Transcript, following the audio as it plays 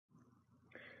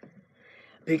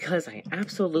Because I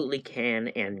absolutely can,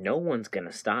 and no one's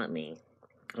gonna stop me.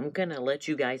 I'm gonna let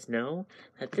you guys know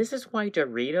that this is why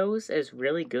Doritos is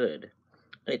really good.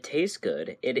 It tastes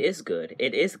good, it is good,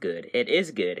 it is good, it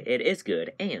is good, it is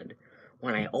good, and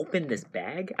when I open this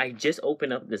bag, I just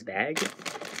open up this bag,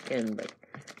 and like,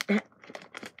 that,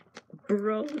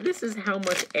 bro, this is how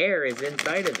much air is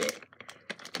inside of it.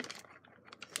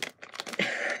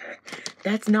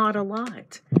 That's not a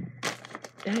lot.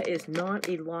 That is not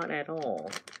a lot at all.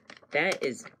 That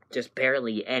is just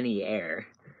barely any air.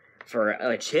 For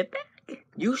a chip bag,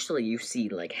 usually you see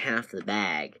like half the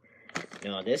bag.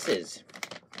 No, this is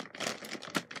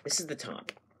the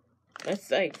top.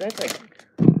 That's like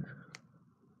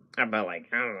about like,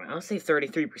 I don't know, I'll say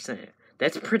 33%.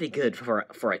 That's pretty good for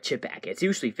a chip bag. It's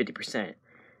usually 50%.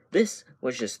 This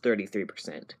was just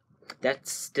 33%.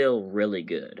 That's still really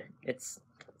good. It's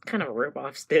kind of a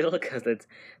ripoff still because it's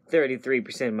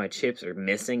 33% of my chips are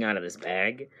missing out of this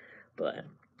bag, but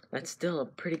that's still a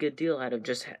pretty good deal out of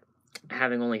just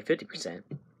having only 50%.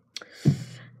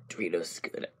 Doritos is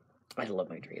good. I love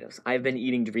my Doritos. I've been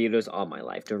eating Doritos all my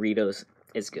life. Doritos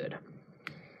is good.